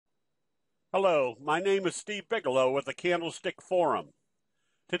Hello, my name is Steve Bigelow with the Candlestick Forum.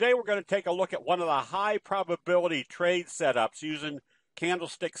 Today we're going to take a look at one of the high probability trade setups using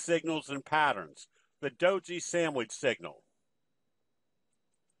candlestick signals and patterns, the Doji Sandwich signal.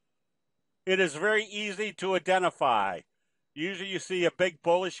 It is very easy to identify. Usually you see a big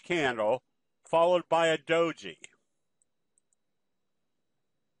bullish candle followed by a doji.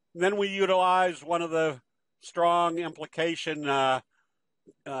 And then we utilize one of the strong implication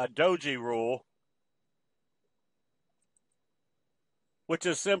doji rule, which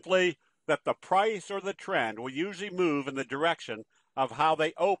is simply that the price or the trend will usually move in the direction of how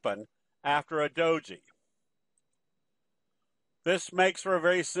they open after a doji. This makes for a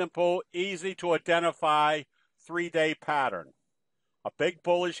very simple, easy to identify 3-day pattern. A big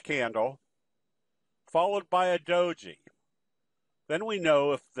bullish candle followed by a doji. Then we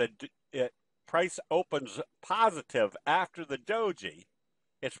know if the price opens positive after the doji,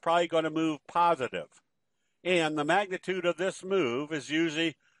 it's probably going to move positive. And the magnitude of this move is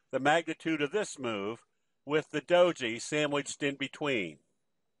usually the magnitude of this move with the doji sandwiched in between.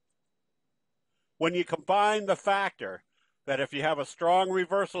 When you combine the factor that if you have a strong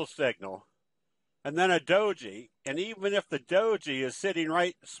reversal signal and then a doji, and even if the doji is sitting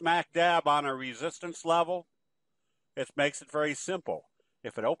right smack dab on a resistance level, it makes it very simple.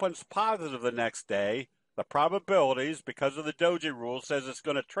 If it opens positive the next day, the probabilities, because of the doji rule, says it's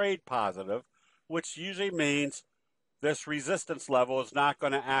going to trade positive, which usually means this resistance level is not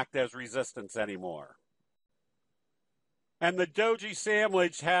going to act as resistance anymore. And the Doji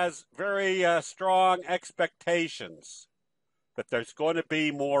Sandwich has very strong expectations that there's going to be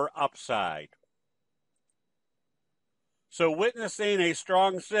more upside. So witnessing a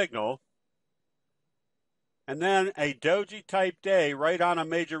strong signal and then a doji type day right on a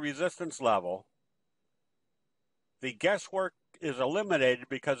major resistance level, the guesswork is eliminated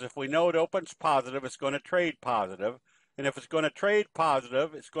because if we know it opens positive, it's going to trade positive. And if it's going to trade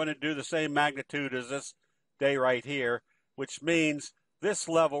positive, it's going to do the same magnitude as this day right here, which means this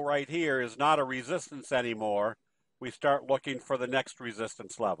level right here is not a resistance anymore. We start looking for the next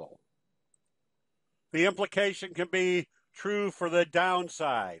resistance level. The implication can be true for the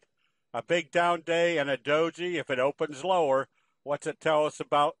downside. A big down day and a doji, if it opens lower, what's it tell us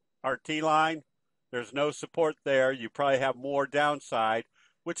about our T-line? There's no support there. You probably have more downside,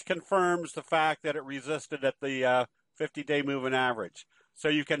 which confirms the fact that it resisted at the 50-day moving average. So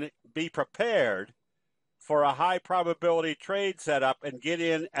you can be prepared for a high probability trade setup and get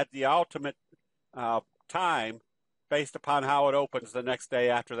in at the ultimate time based upon how it opens the next day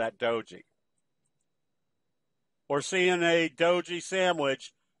after that doji. We're seeing a doji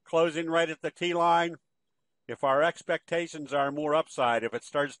sandwich closing right at the T-line. If our expectations are more upside, if it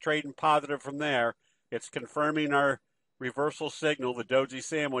starts trading positive from there, it's confirming our reversal signal, the doji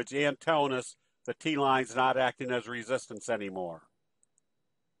sandwich, and telling us the T-line's not acting as resistance anymore.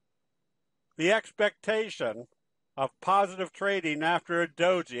 The expectation of positive trading after a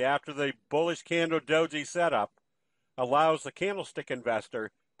doji, after the bullish candle doji setup, allows the candlestick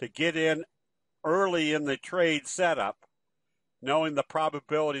investor to get in early in the trade setup, knowing the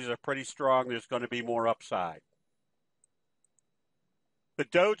probabilities are pretty strong there's going to be more upside. The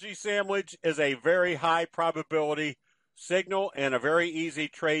Doji Sandwich is a very high probability signal and a very easy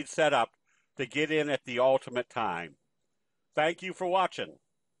trade setup to get in at the ultimate time. Thank you for watching.